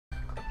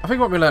I think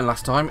what we learned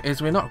last time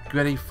is we're not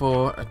ready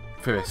for a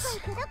Firis.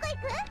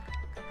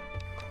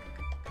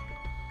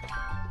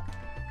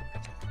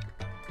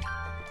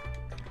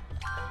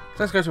 So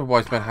let's go to a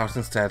wise man house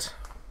instead.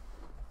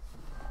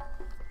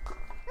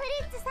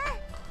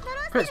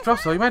 Fritz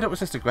Drossel, you made up with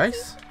Sister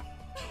Grace?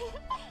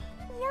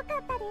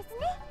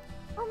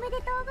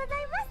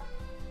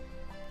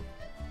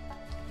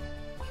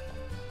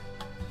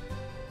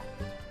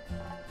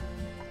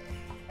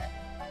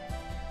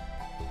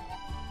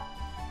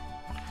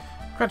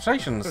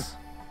 Congratulations!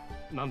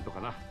 なんとか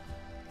な。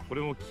こ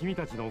れも君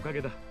たちのおか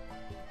げだ。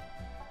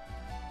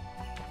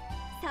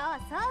そう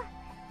そう。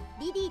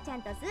リディちゃ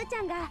んとスーち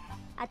ゃんが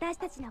私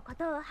たちのこ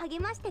とを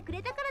励ましてく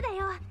れたからだ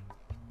よ。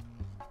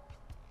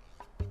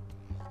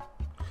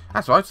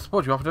That's right, the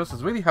support you offered us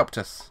has really helped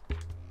us.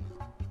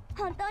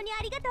 本当に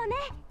ありがとうね、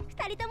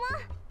二人とも。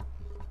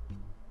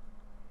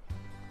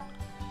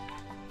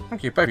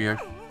Thank you, both of you.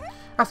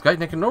 That's great,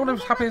 they can all live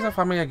as happy as a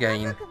family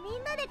again. み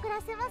んなで暮ら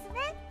せます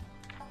ね。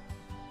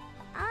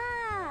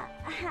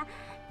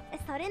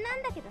それな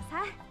んだけど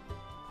さ、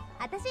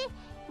私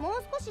も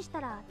う少しした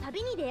ら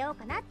旅に出よう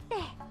かなって。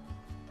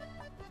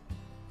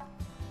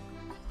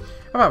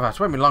About that, it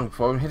won't be long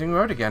before I'm hitting the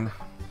road again.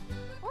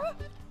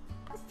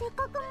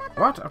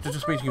 What? After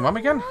just meeting your mum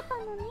again?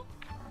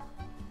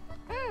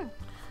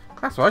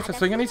 That's right, that's the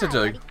thing I need to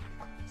do.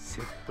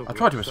 I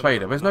tried to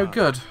persuade her, but it's no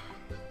good.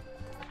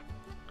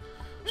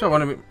 Sure, I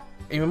want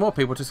even more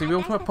people to see the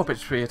ultimate puppet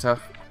theatre.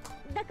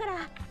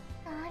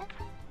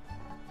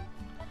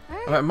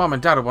 I bet Mum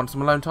and Dad will want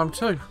some alone time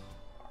too.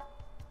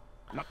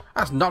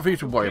 That's not for you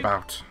to worry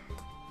about.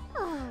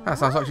 That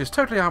sounds like she's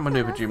totally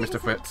outmaneuvered you,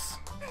 Mr. Fritz.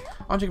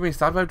 Aren't you going to be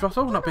sad though,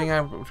 Drossel, not being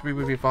able to be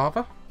with your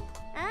father?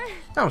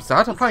 I'm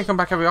sad. I'm planning to come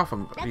back every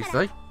often, you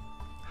see.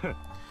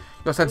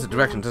 Your sense of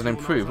direction doesn't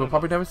improve. We'll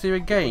probably never see you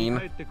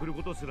again.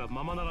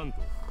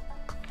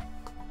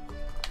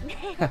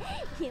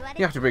 You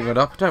have to bring it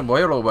up. Don't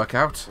worry, it'll all work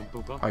out.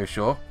 Are you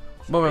sure?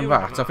 More than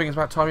that, I think it's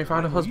about time you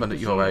found a husband at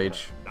your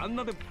age.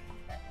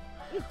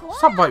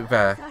 Stop right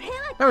there.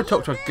 Never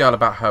talk to a girl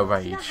about her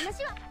age.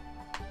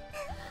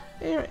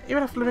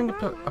 Even after living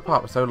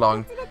apart for so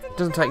long, it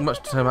doesn't take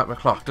much to turn back the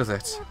clock, does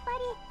it?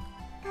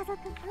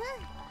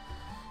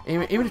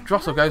 Even if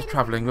Drossel goes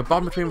travelling, the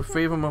bond between the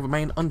three of them will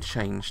remain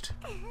unchanged.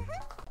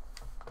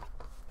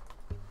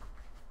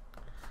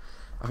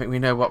 I think we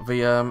know what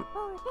the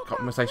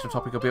conversational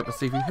topic will be up the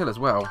CV Hill as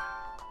well.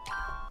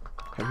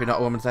 Hopefully not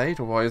a woman's age,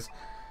 otherwise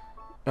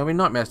there'll be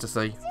nightmares to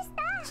see.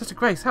 Sister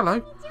Grace,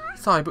 hello.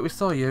 Sorry, but we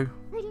saw you.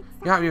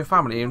 You're out with your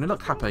family and you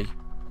look happy.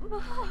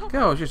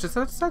 Girls, you just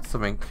said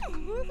something.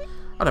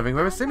 I don't think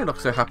we've ever seen you look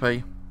so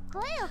happy.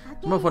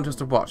 More fun just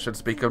to watch and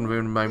speak on in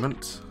a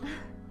moment.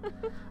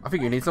 I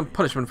think you need some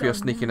punishment for your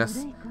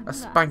sneakiness. A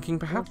spanking,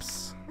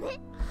 perhaps?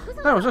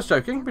 No, I was just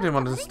joking. We didn't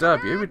want to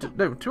disturb you. We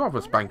didn't too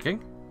often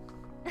spanking.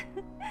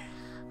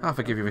 I'll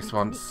forgive you this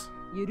once.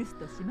 I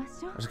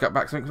just got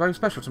back something very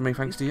special to me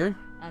thanks to you.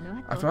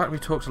 After that we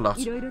talked a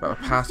lot.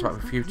 About the past, about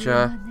the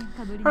future.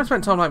 I haven't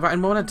spent time like that in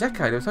more than a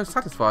decade. It was so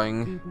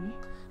satisfying.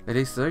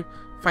 Lydie Sue,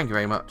 thank you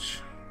very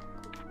much.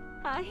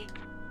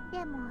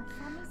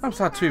 I'm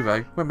sad too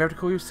though. Won't be able to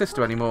call you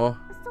sister anymore.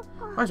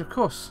 Right, of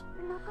course.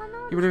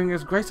 You'll be living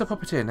as Grace a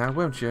puppeteer now,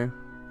 won't you?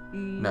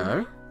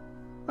 No.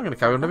 I'm going to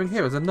carry on living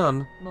here as a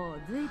nun.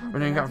 I've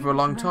been doing that for a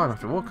long time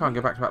after all. Can't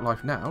go back to that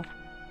life now.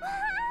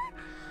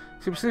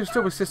 So you're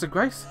still with Sister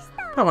Grace?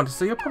 But I want to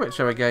see your puppet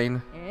show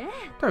again.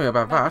 Don't worry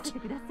about that.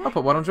 I'll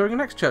put one on during the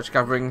next church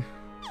gathering.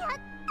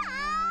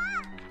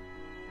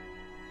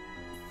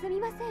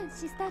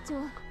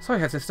 Sorry,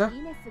 head sister.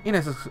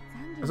 Ines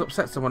has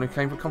upset someone who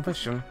came for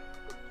confession.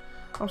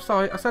 I'm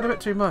sorry, I said a bit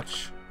too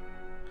much.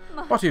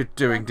 What are you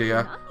doing,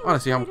 dear?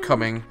 Honestly, I'm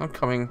coming. I'm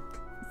coming.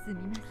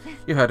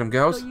 You heard him,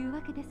 girls.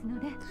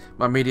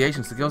 My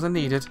mediation skills are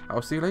needed.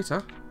 I'll see you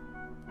later.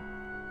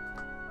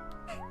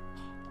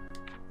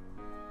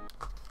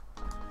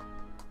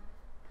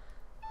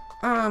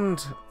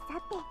 And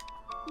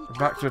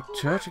back to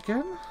church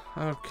again?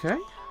 Okay.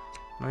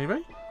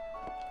 Maybe.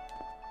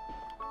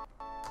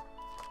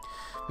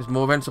 There's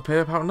more events up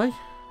here, apparently.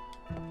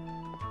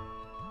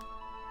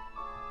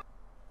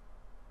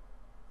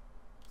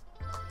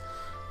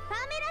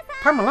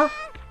 Pamela?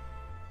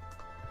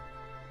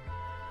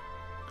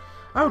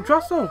 Oh,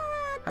 Drossel.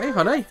 Hey,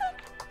 honey.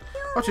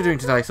 What you doing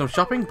today? Some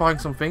shopping? Buying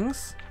some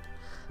things?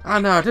 I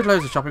know, I did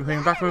loads of shopping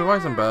coming back from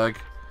Weisenberg.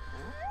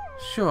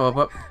 Sure,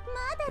 but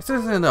this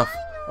isn't enough.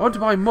 I want to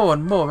buy more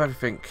and more of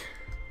everything.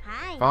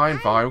 Fine,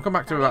 fine. We'll come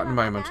back to that in a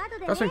moment.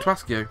 I've got something to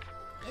ask you.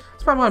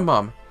 It's about my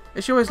mum.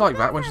 Is she always like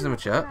that when she's in the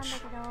church?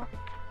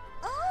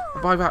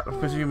 By that, I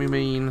presume you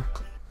mean...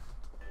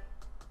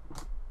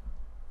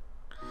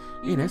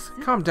 Ines,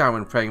 calm down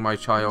when praying, my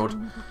child.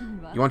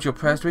 You want your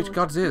prayers to reach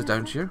God's ears,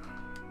 don't you?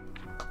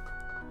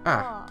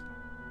 Ah.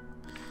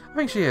 I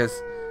think she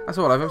is. That's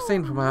all I've ever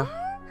seen from her.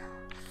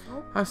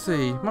 I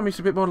see. Mum used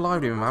to be a bit more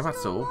lively than that,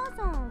 that's all.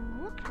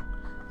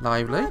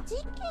 Lively?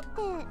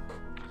 Oh,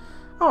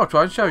 I'll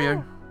try and show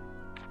you.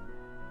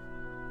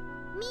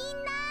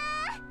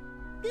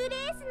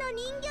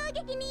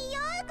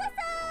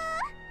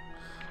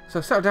 So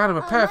settle down and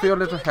prepare for your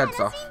little heads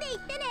off.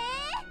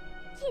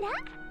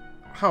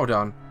 Hold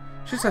on.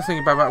 She said something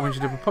about that when she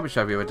did a puppet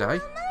show the other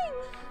day.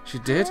 She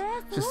did?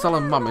 She's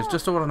sullen mum is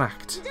just all an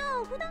act.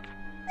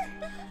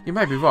 You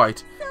may be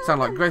right.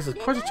 Sound like Grace has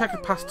quite a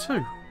checkered past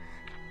too.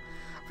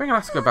 I think I'll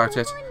ask her about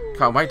it.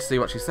 Can't wait to see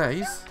what she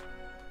says.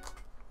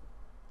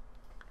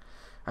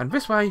 And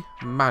this way,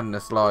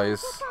 madness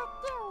lies.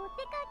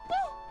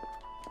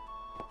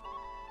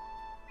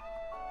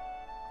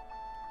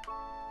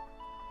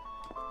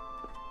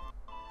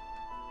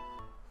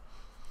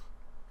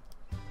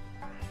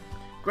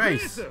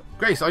 Grace!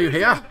 Grace, are you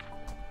here?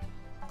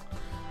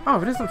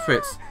 Oh, it isn't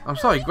Fudce. I'm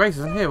sorry, Grace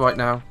isn't here right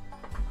now.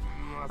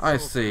 I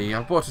see.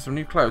 I bought her some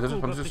new clothes. I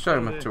just wanted to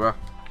show them to her.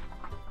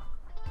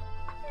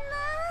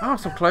 Oh,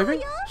 some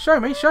clothing? Show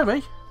me, show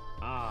me.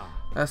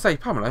 Say,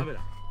 Pamela,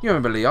 you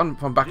remember Leon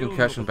from back in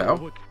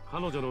Kirchenbell?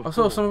 I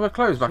saw some of her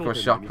clothes back at her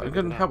shop and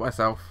couldn't help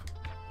myself.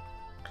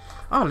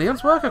 Oh,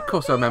 Leon's work, of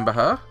course I remember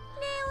her.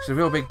 She's a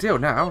real big deal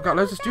now. I've got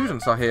loads of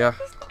students, I hear.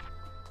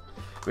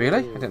 Really?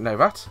 I didn't know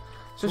that.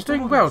 She's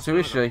doing well too,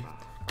 is she?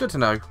 Good to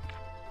know.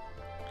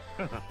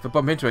 If I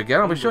bump into her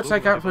again, I'll be sure to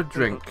take her out for a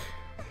drink.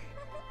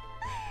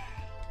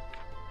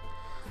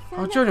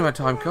 I'll join you when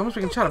time comes.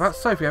 We can chat about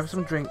Sophie over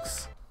some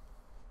drinks.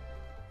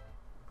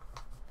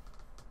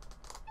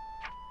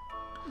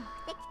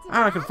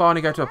 And I can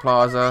finally go to a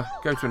plaza,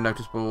 go to a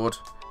notice board,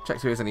 check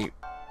if there's any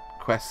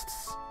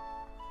quests.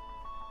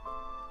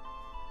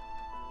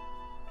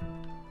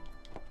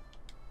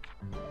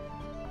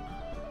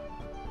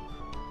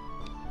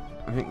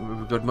 I think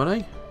with good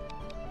money.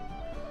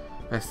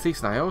 There's sea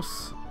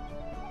snails.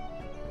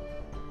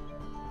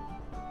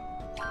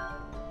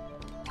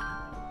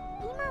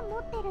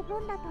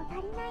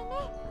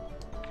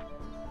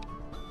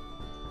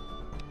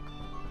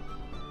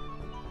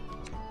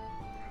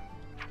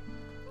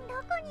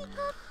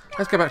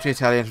 Let's go back to the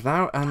Italians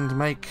now and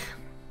make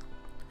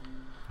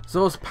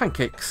Zor's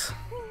pancakes.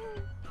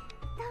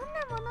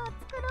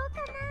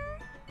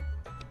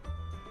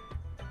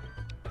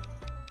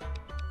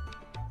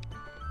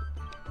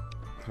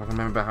 If I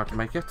remember how to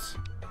make it.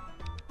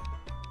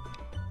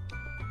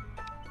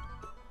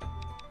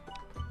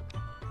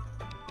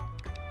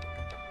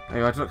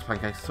 Anyway, I deluxe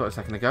pancakes, I saw it a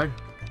second ago.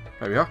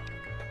 There we are.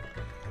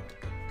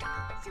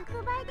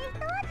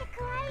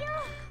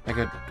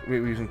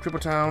 We're using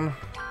Crippletown.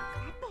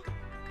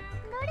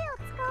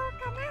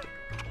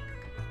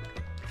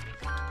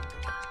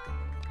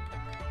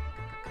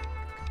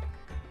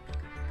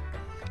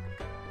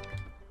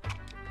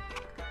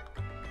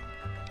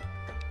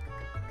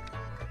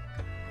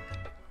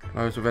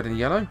 Those are red and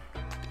yellow.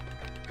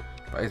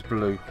 That is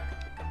blue.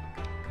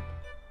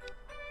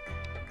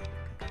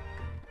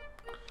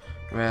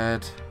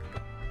 Red.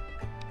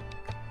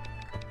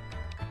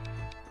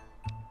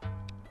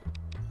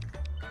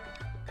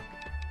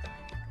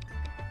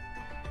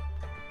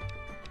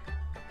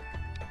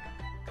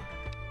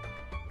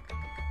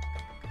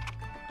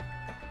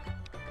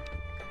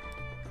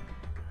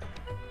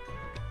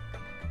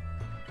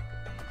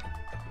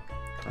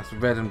 That's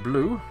red and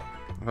blue.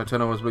 If I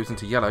turn all those blues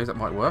into yellows, that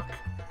might work.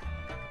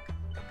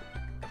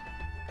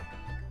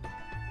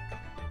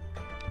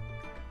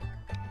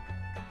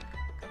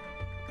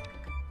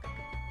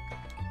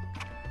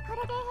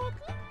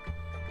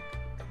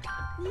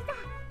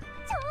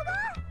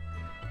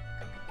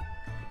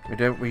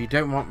 We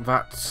don't want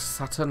that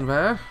Saturn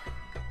there.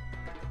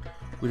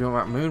 We don't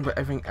want that moon, but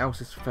everything else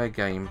is fair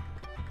game.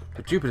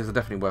 But Jupiters are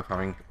definitely worth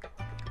having.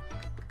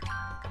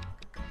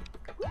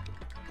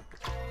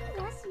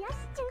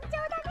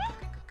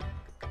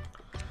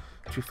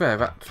 To be fair,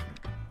 that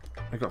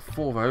I got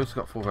 4 of those.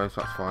 Got 4 of those.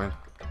 So that's fine.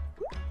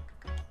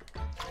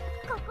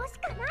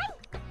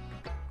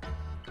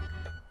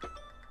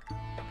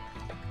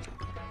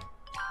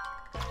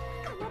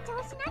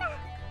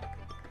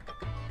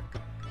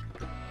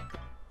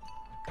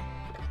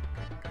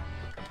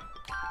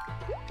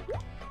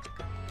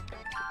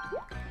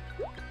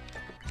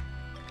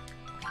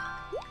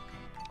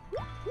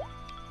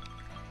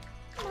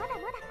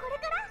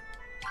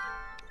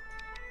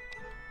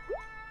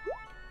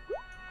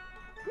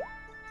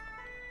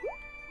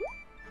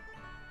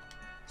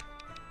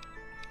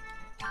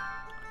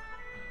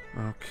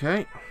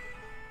 Okay.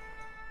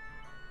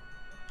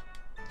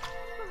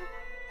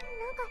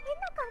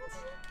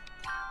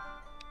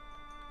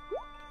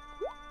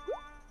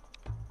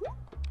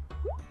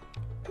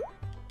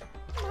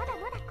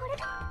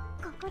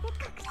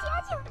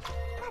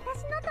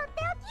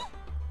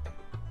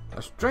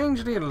 A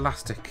strangely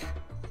elastic.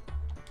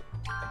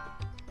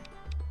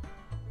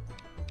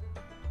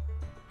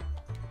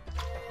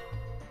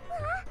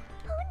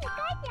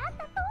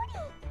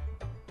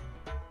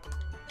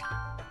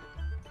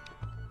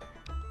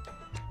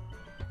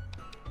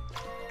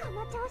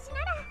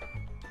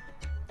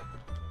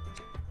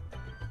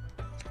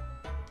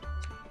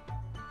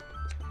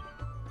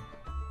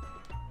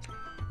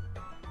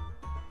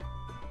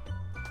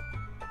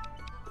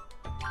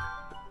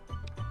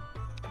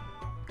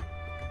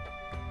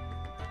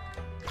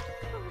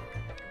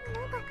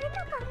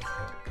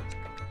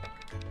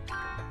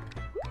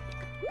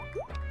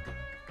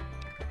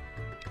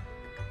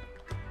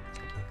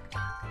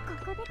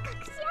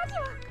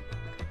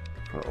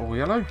 Put it all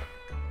yellow.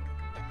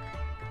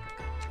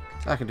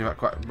 I can do that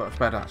quite much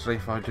better actually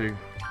if I do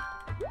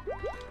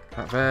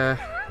that there.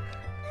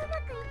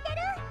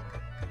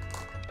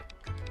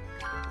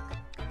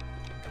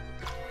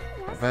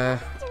 That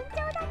there.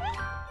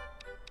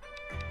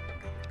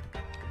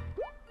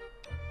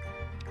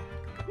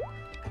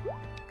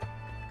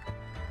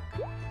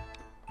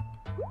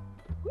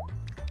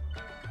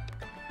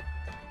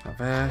 That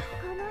there.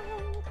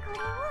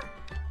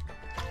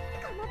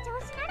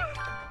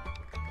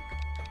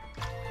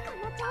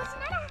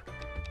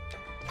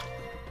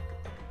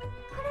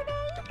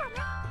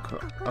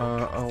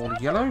 All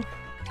yellow.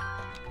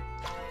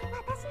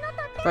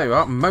 There you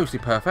are, mostly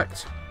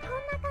perfect.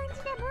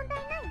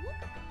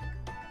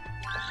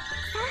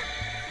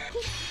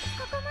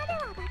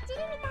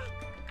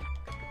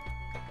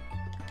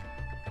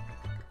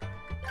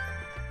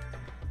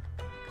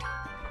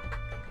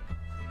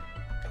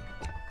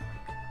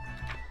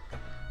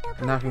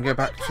 And now I can go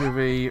back to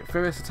the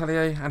Firis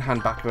Atelier and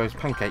hand back those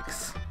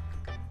pancakes.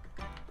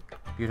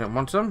 You don't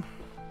want them.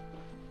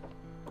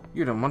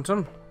 You don't want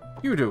them.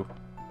 You do.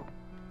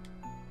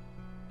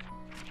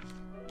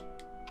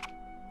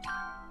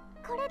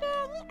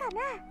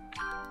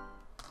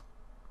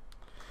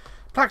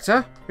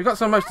 Placta, we got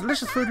some of the most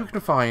delicious food we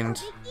can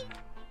find.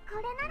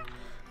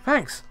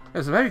 Thanks, it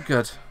was very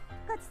good.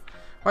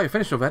 Oh, you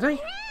finished already?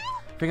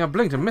 I think I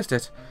blinked and missed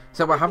it. Is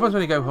that what happens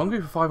when you go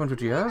hungry for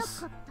 500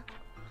 years?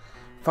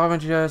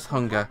 500 years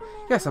hunger.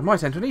 Yes, I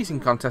might enter an eating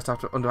contest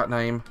under that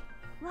name.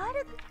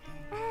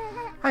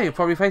 Hey, you'll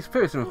probably face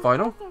Firis in the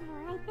final.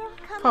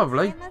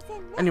 Probably.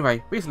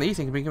 Anyway, recently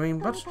eating can bring me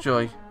much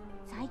joy.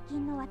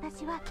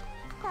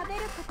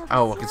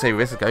 Oh, I can see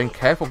where this is going.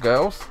 Careful,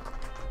 girls.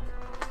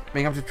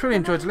 Being able to truly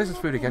enjoy delicious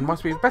food again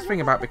must be the best thing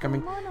about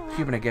becoming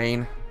human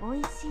again.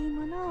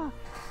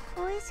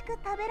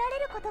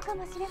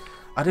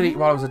 I did eat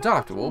while I was a doll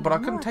after all, but I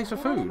couldn't taste the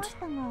food.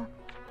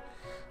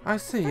 I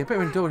see, a bit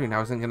of indulging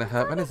now isn't going to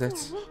hurt then, is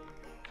it?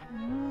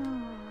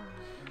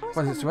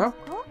 What is it, Suelle?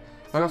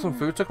 Have I got some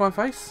food stuck in my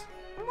face?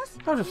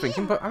 I was just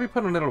thinking, but have you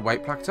put on a little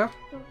weight, Placta?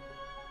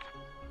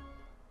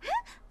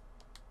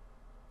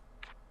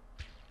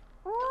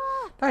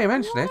 Now you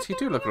mention it, you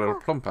do look a little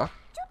plumper.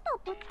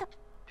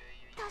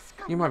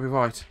 You might be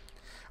right.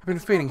 I've been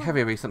feeling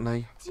heavier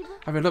recently. I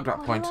haven't looked at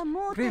that point.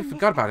 I really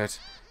forgot about it.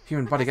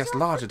 Human body gets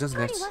larger, doesn't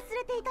it?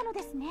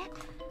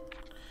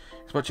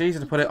 It's much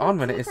easier to put it on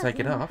when it is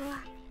taken off.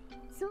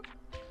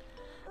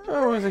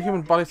 Oh, is a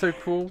human body so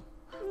cruel?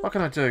 What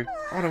can I do?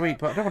 I want to eat,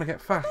 but I don't want to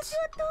get fat.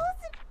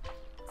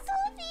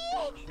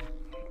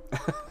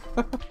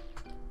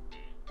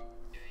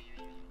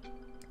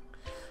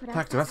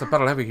 Placta, that's a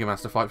battle every human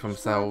has to fight for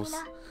themselves.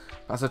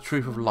 That's the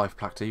truth of life,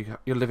 Placta.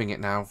 You're living it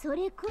now.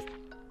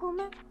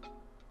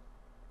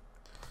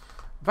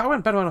 That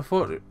went better than I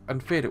thought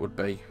and feared it would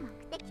be.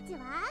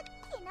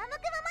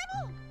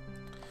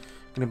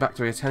 Going back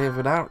to the atelier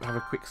for now, have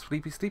a quick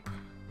sleepy sleep.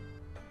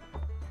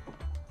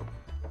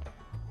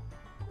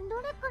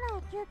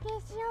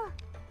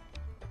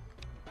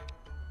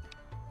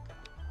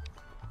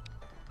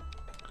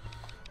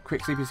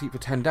 Quick sleepy sleep for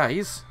 10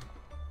 days.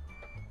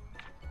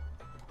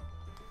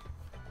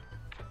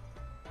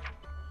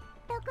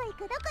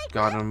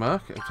 Garden and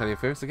Merc, Atelier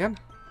Firis again.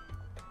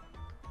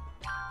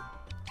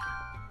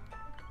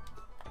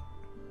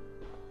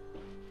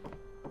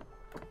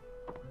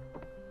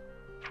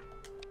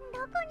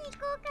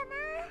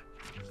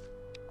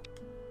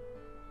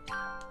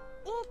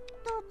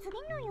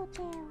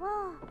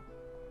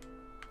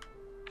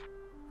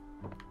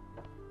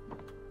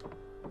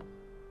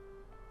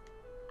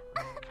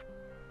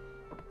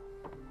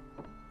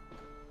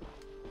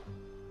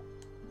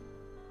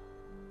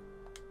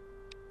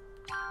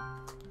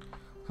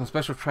 Some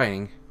special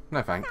training?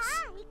 No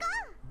thanks.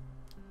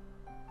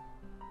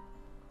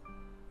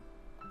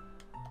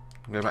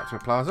 Go back to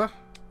the plaza.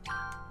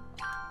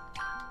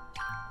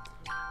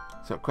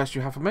 So what quest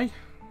you have for me?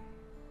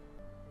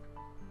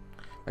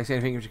 Basically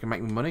anything which you can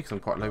make me money, because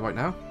I'm quite low right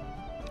now.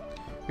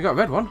 We got a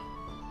red one.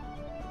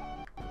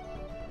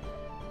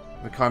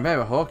 The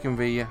Chimera Hawk in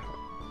the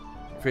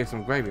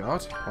Fearsome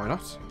Graveyard. Why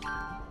not?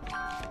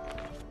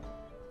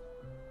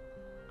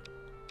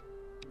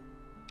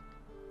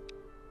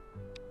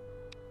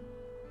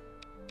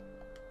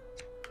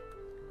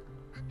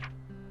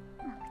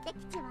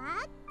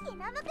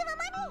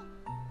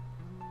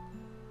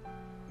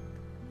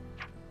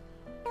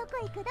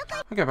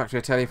 I'll go back to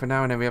Atelier for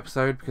now in every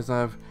episode because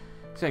I've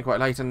seen quite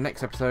late in the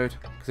next episode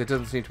because there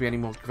doesn't seem to be any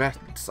more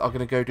quests. I'm going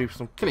to go do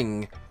some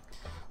killing.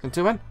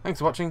 Until then, thanks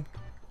for watching.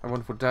 Have a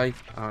wonderful day.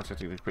 I'll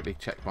just quickly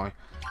check my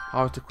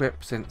heart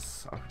equip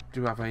since I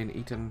do have an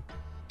eaten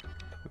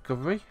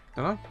recovery,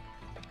 don't I?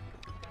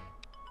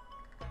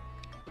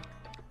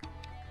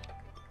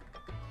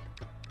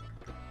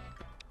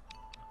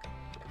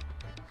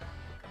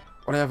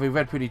 Well, I have a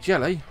red pretty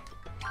jelly.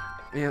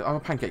 Yeah, are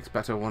pancakes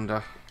better, I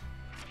wonder.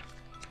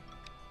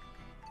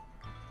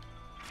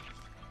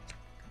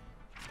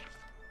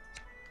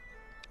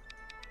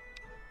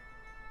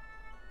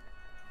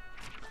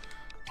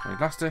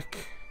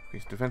 Elastic,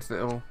 increase defense a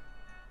little.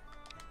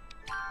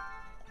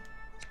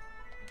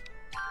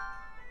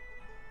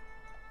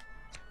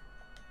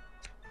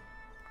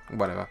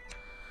 Whatever.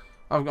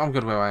 I'm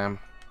good where I am.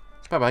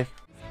 Bye-bye.